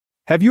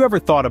Have you ever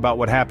thought about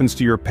what happens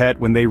to your pet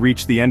when they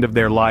reach the end of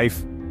their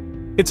life?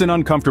 It's an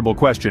uncomfortable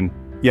question,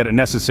 yet a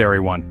necessary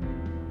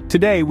one.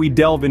 Today we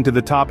delve into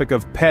the topic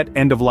of pet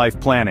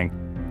end-of-life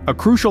planning, a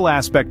crucial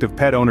aspect of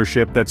pet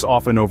ownership that's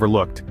often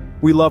overlooked.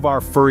 We love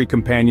our furry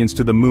companions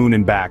to the moon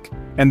and back,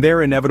 and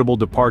their inevitable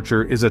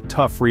departure is a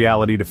tough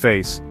reality to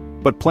face.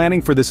 But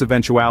planning for this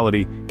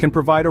eventuality can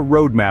provide a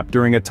roadmap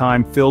during a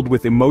time filled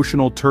with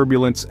emotional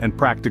turbulence and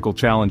practical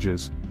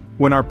challenges.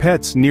 When our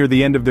pets near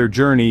the end of their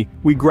journey,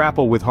 we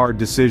grapple with hard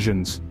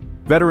decisions.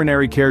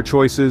 Veterinary care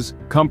choices,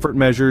 comfort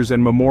measures,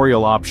 and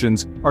memorial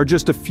options are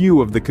just a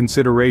few of the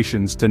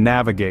considerations to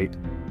navigate.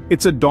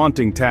 It's a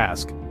daunting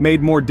task,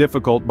 made more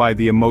difficult by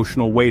the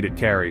emotional weight it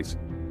carries.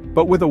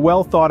 But with a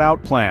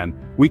well-thought-out plan,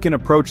 we can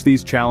approach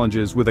these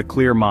challenges with a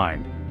clear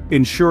mind,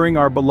 ensuring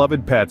our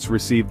beloved pets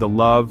receive the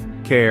love,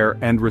 care,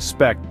 and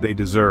respect they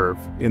deserve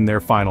in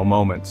their final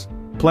moments.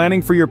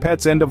 Planning for your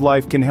pet's end of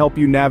life can help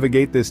you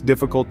navigate this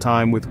difficult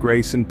time with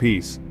grace and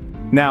peace.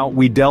 Now,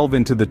 we delve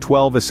into the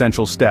 12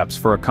 essential steps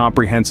for a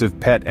comprehensive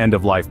pet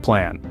end-of-life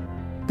plan.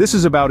 This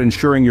is about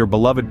ensuring your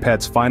beloved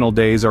pet's final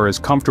days are as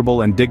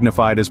comfortable and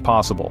dignified as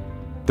possible.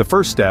 The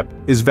first step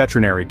is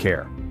veterinary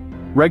care.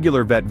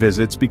 Regular vet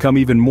visits become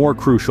even more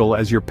crucial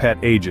as your pet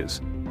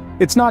ages.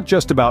 It's not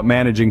just about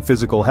managing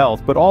physical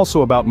health but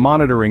also about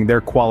monitoring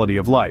their quality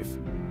of life.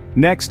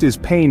 Next is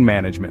pain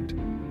management.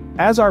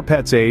 As our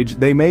pets age,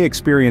 they may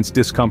experience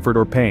discomfort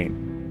or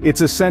pain.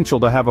 It's essential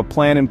to have a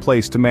plan in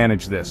place to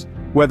manage this,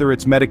 whether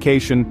it's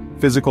medication,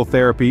 physical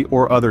therapy,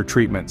 or other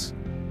treatments.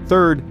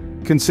 Third,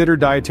 consider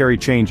dietary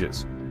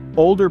changes.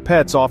 Older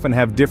pets often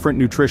have different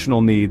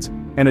nutritional needs,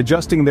 and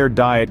adjusting their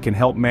diet can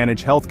help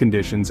manage health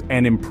conditions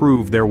and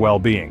improve their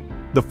well-being.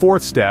 The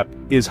fourth step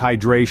is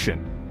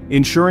hydration.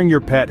 Ensuring your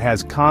pet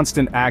has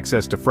constant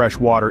access to fresh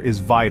water is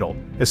vital,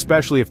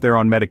 especially if they're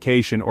on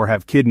medication or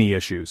have kidney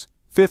issues.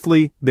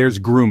 Fifthly, there's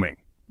grooming.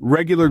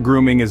 Regular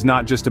grooming is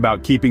not just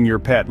about keeping your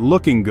pet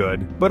looking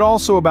good, but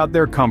also about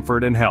their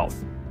comfort and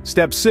health.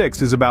 Step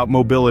 6 is about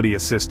mobility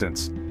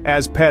assistance.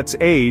 As pets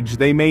age,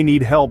 they may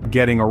need help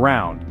getting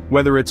around,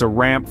 whether it's a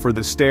ramp for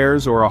the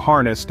stairs or a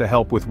harness to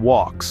help with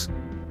walks.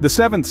 The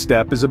seventh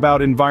step is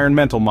about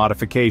environmental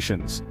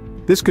modifications.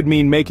 This could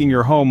mean making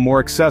your home more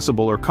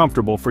accessible or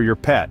comfortable for your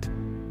pet.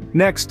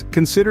 Next,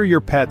 consider your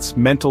pet's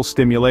mental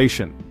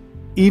stimulation.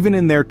 Even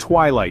in their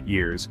twilight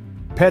years,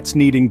 pets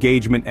need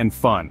engagement and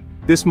fun.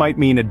 This might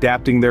mean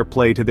adapting their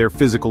play to their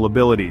physical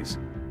abilities.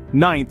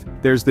 Ninth,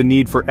 there's the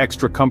need for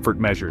extra comfort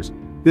measures.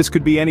 This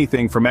could be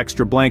anything from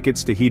extra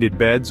blankets to heated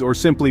beds or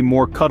simply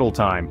more cuddle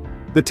time.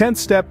 The 10th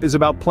step is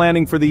about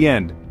planning for the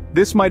end.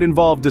 This might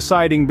involve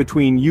deciding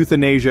between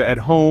euthanasia at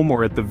home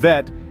or at the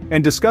vet,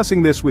 and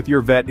discussing this with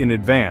your vet in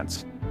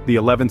advance. The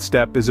 11th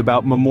step is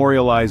about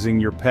memorializing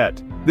your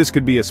pet. This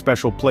could be a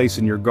special place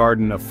in your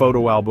garden, a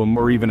photo album,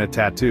 or even a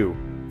tattoo.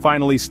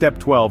 Finally, step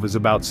 12 is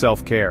about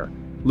self-care.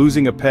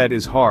 Losing a pet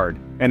is hard,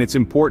 and it's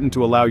important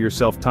to allow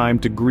yourself time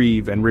to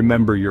grieve and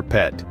remember your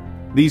pet.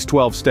 These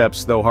 12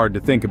 steps, though hard to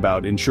think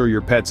about, ensure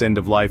your pet's end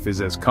of life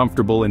is as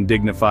comfortable and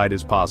dignified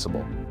as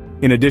possible.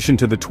 In addition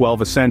to the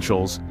 12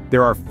 essentials,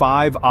 there are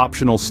 5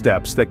 optional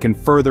steps that can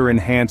further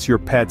enhance your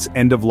pet's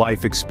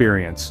end-of-life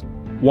experience.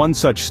 One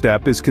such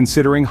step is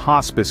considering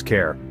hospice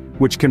care,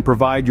 which can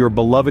provide your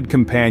beloved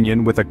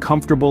companion with a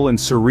comfortable and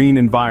serene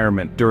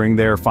environment during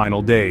their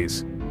final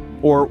days.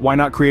 Or why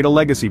not create a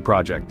legacy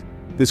project?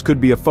 This could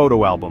be a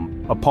photo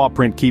album, a paw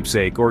print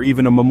keepsake, or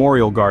even a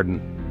memorial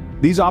garden.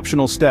 These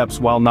optional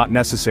steps, while not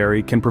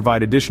necessary, can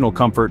provide additional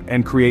comfort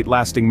and create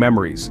lasting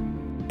memories.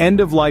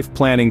 End-of-life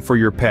planning for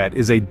your pet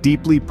is a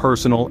deeply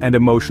personal and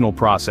emotional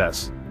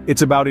process.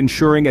 It's about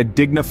ensuring a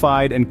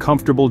dignified and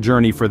comfortable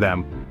journey for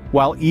them,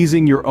 while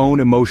easing your own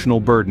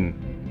emotional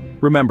burden.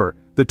 Remember,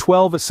 the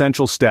 12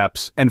 essential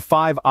steps and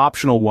 5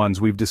 optional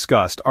ones we've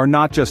discussed are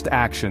not just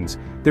actions,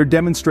 they're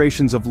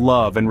demonstrations of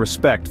love and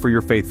respect for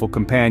your faithful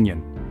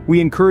companion. We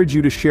encourage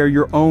you to share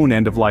your own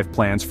end-of-life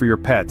plans for your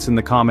pets in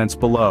the comments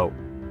below.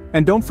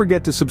 And don't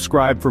forget to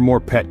subscribe for more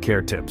pet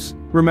care tips.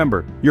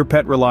 Remember, your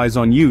pet relies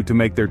on you to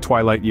make their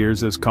twilight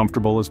years as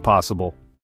comfortable as possible.